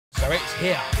So it's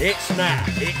here, it's now,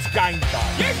 it's game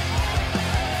day. Yes!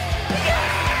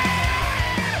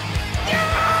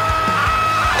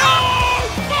 No!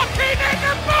 Fucking in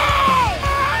the ball!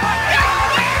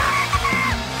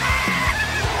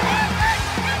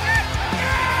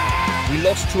 We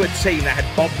lost to a team that had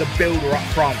Bob the Builder up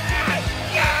front.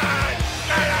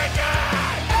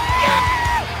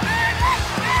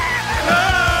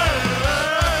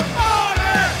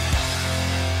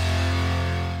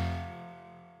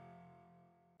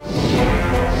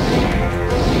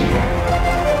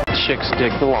 Chicks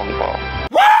dig the long ball.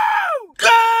 Woo! Good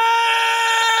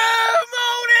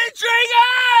morning,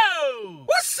 Trigo!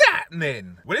 What's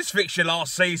happening? Well, this fixture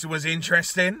last season was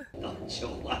interesting. Don't you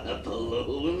want a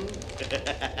balloon?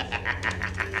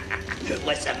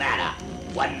 What's the matter?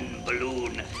 One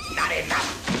balloon, not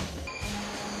enough.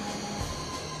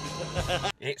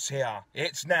 It's here,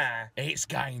 it's now, it's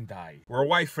game day. We're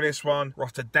away for this one. We're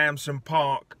off to Damson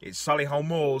Park. It's Solihull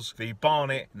Moors v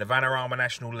Barnet in the Vanarama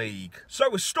National League. So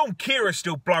with Storm Kira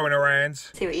still blowing around.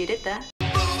 See what you did there?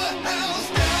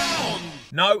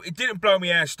 No, it didn't blow me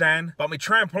ass down, but my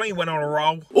trampoline went on a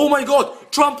roll. Oh my god,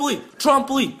 trampoline,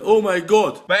 trampoline, oh my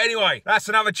god. But anyway, that's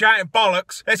another chat in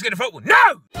bollocks. Let's get to football.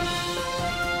 No!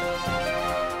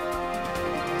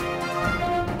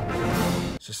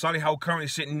 So Solihull currently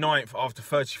sitting 9th after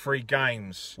 33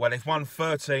 games. Well, they've won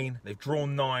 13, they've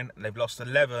drawn 9, and they've lost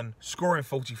 11, scoring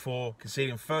 44,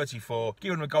 conceding 34,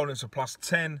 giving them a goal difference of plus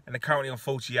 10, and they're currently on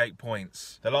 48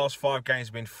 points. The last 5 games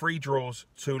have been 3 draws,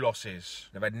 2 losses.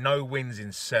 They've had no wins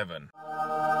in 7.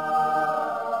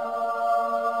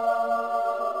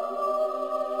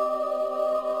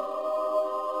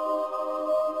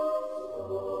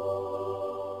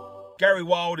 Gary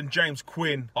Wild and James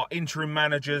Quinn are interim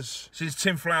managers since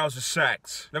Tim Flowers was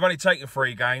sacked. They've only taken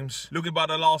 3 games. Looking by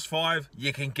the last 5,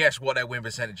 you can guess what their win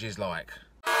percentage is like.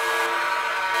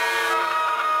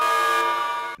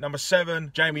 Number 7,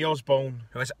 Jamie Osborne,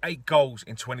 who has 8 goals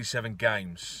in 27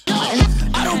 games.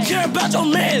 I don't care about your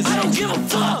mans, I don't give a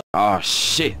fuck. Oh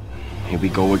shit, here we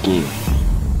go again.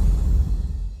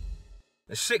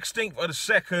 The 16th of the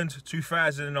 2nd,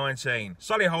 2019.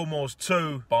 Solihull Moors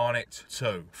 2, Barnet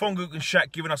 2. Fonguk and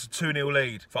Shaq giving us a 2-0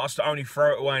 lead for us to only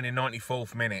throw it away in the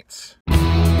 94th minute.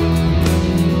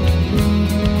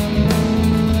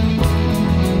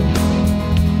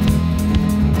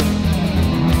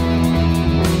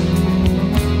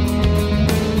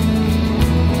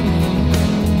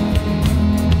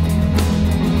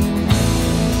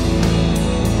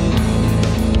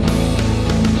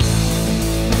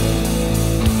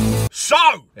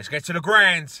 So, let's get to the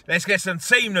ground. Let's get some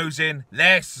team news in.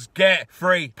 Let's get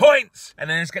 3 points. And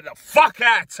then let's get the fuck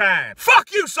out of town.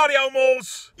 Fuck you, Solihull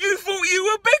Moors. You thought you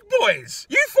were big boys.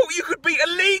 You thought you could beat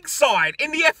a league side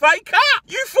in the FA Cup.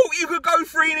 You thought you could go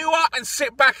 3-0 up and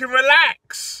sit back and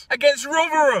relax against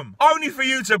Rotherham. Only for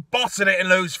you to bottle it and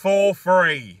lose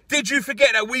 4-3. Did you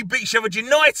forget that we beat Sheffield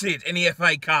United in the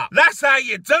FA Cup? That's how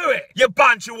you do it, you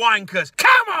bunch of wankers.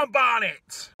 Come on,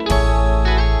 Barnet.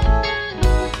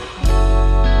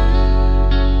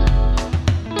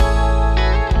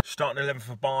 Starting 11th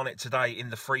for Barnet today in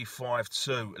the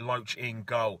 3-5-2, Loach in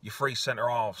goal. Your 3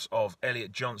 centre-halves of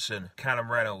Elliot Johnson, Callum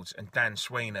Reynolds and Dan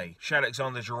Sweeney. Shad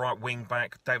Alexander's your right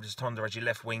wing-back, David Tonda as your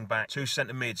left wing-back. 2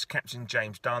 centre-mids, Captain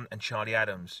James Dunn and Charlie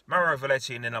Adams. Mauro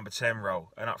Valetti in the number 10 role.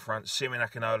 And up front, Simeon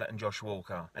Akinola and Josh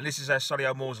Walker. And this is our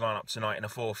Solihull Moors line-up tonight in a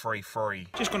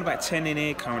 4-3-3. Just gone about 10 in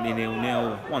here, currently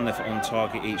 0-0. 1 left on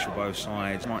target each for both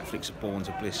sides. Mike flicks a ball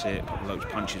into Blissett. Loach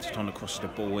punches Tonda crosses the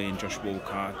ball in. Josh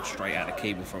Walker straight out the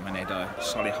cable from an header.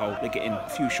 Solihull, they're getting a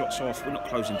few shots off. We're not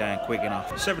closing down quick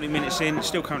enough. 70 minutes in,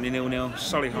 still currently 0-0.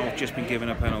 Solihull just been given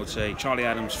a penalty. Charlie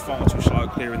Adams far too slow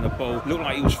clearing the ball. Looked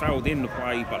like he was fouled in the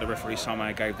play, but the referee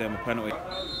somehow gave them a penalty.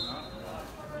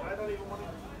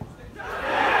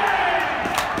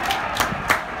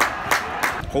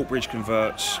 Hawkbridge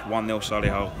converts, 1-0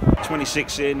 Solihull.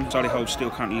 26 in, Solihull still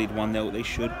currently lead 1-0. They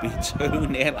should be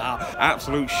 2-0 up.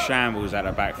 Absolute shambles at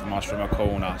the back from us from a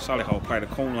corner. Solihull played a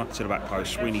corner to the back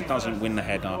post. Sweeney doesn't win the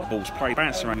header. Ball's played,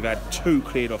 bounced around. We've had 2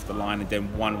 cleared off the line and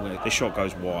then 1 where the shot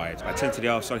goes wide. At 10 to the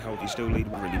half, Solihull still lead.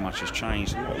 Not really much has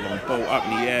changed. A lot of long ball up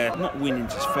in the air. Not winning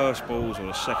his first balls or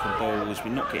the second balls.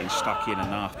 We're not getting stuck in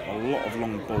enough. A lot of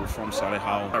long ball from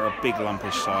Solihull. They're a big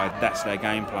lumpish side. That's their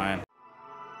game plan.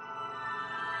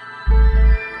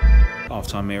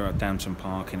 Half-time mirror at Damson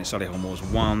Park, and it's Solihull Moors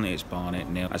 1, it's Barnet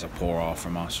 0. That's a poor half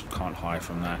from us, can't hide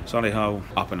from that. Solihull,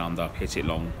 up and under, hit it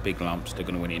long, big lumps, they're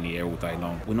going to win it in the air all day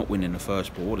long. We're not winning the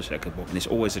first ball or the second ball, and it's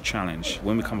always a challenge.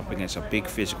 When we come up against a big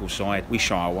physical side, we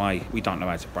shy away. We don't know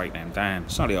how to break them down.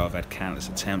 Solihull have had countless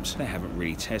attempts. They haven't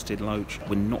really tested Loach.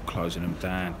 We're not closing them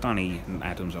down. Dunny and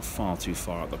Adams are far too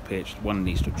far up the pitch. One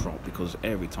needs to drop because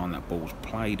every time that ball's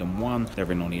played and won, they're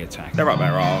in on the attack. They're up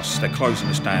their arse, they're closing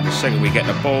the stand. The second we get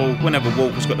the ball, whenever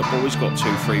Walker's got the ball, he's got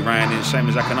 2-3 roundings, same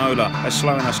as Akinola. They're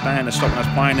slowing us down, they're stopping us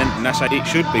playing, and that's how it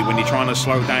should be when you're trying to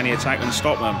slow down the attack and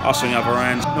stop them. Us on the other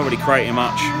hand, not really creating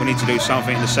much. We need to do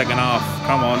something in the second half.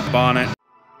 Come on, Barnet.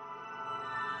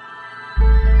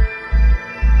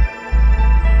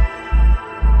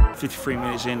 53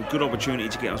 minutes in, good opportunity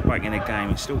to get us back in the game.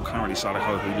 It's still currently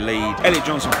Solihull who lead. Elliot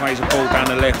Johnson plays a ball down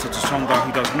the left to Tonga,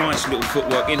 who does nice little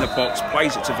footwork in the box,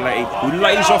 plays it to Vletti, who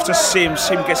lays off to Sim.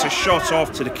 Sim gets a shot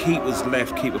off to the keeper's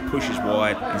left, keeper pushes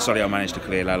wide, and Solihull managed to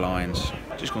clear their lines.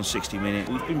 Just gone 60 minutes.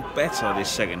 We've been better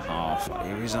this second half, but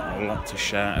there isn't a lot to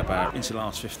shout about. Into the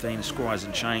last 15, the score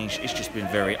hasn't changed. It's just been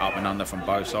very up and under from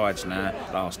both sides now.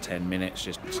 Last 10 minutes,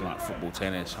 just it's like football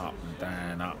tennis, up and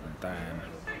down, up and down.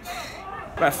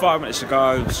 About 5 minutes to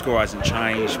go, the score hasn't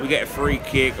changed. We get a free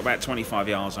kick about 25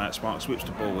 yards out. Sparks whips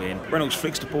the ball in. Reynolds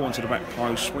flicks the ball into the back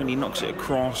post. Sweeney knocks it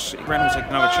across. Reynolds takes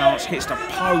another chance, hits the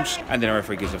post, and then the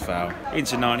referee gives a foul.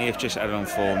 Into 90th, just added on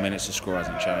 4 minutes, the score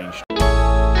hasn't changed.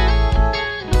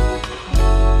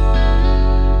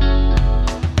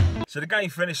 So the game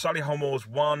finished, Solihull Moors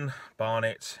 1,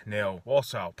 Barnet 0.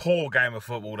 What a poor game of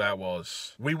football that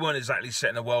was. We weren't exactly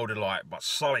setting the world alight, but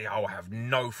Solihull have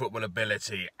no football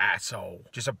ability at all.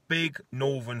 Just a big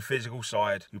northern physical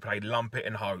side who played lump it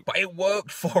and hope. But it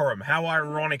worked for them. How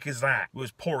ironic is that? We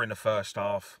was poor in the first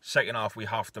half. Second half we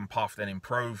huffed and puffed and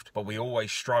improved, but we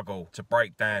always struggle to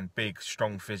break down big,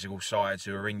 strong physical sides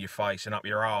who are in your face and up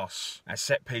your arse. Our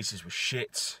set pieces were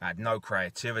shit, had no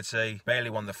creativity, barely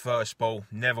won the first ball,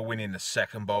 never winning the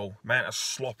second ball. Amount of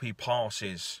sloppy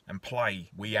passes and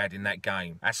play we had in that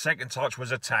game. Our second touch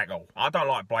was a tackle. I don't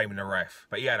like blaming the ref,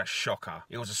 but he had a shocker.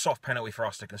 It was a soft penalty for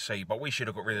us to concede, but we should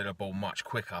have got rid of the ball much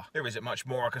quicker. There isn't much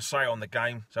more I can say on the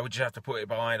game, so we just have to put it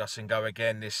behind us and go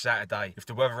again this Saturday if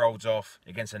the weather holds off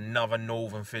against another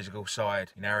northern physical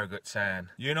side in Harrogate Town.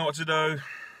 You know what to do.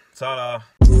 Ta-da.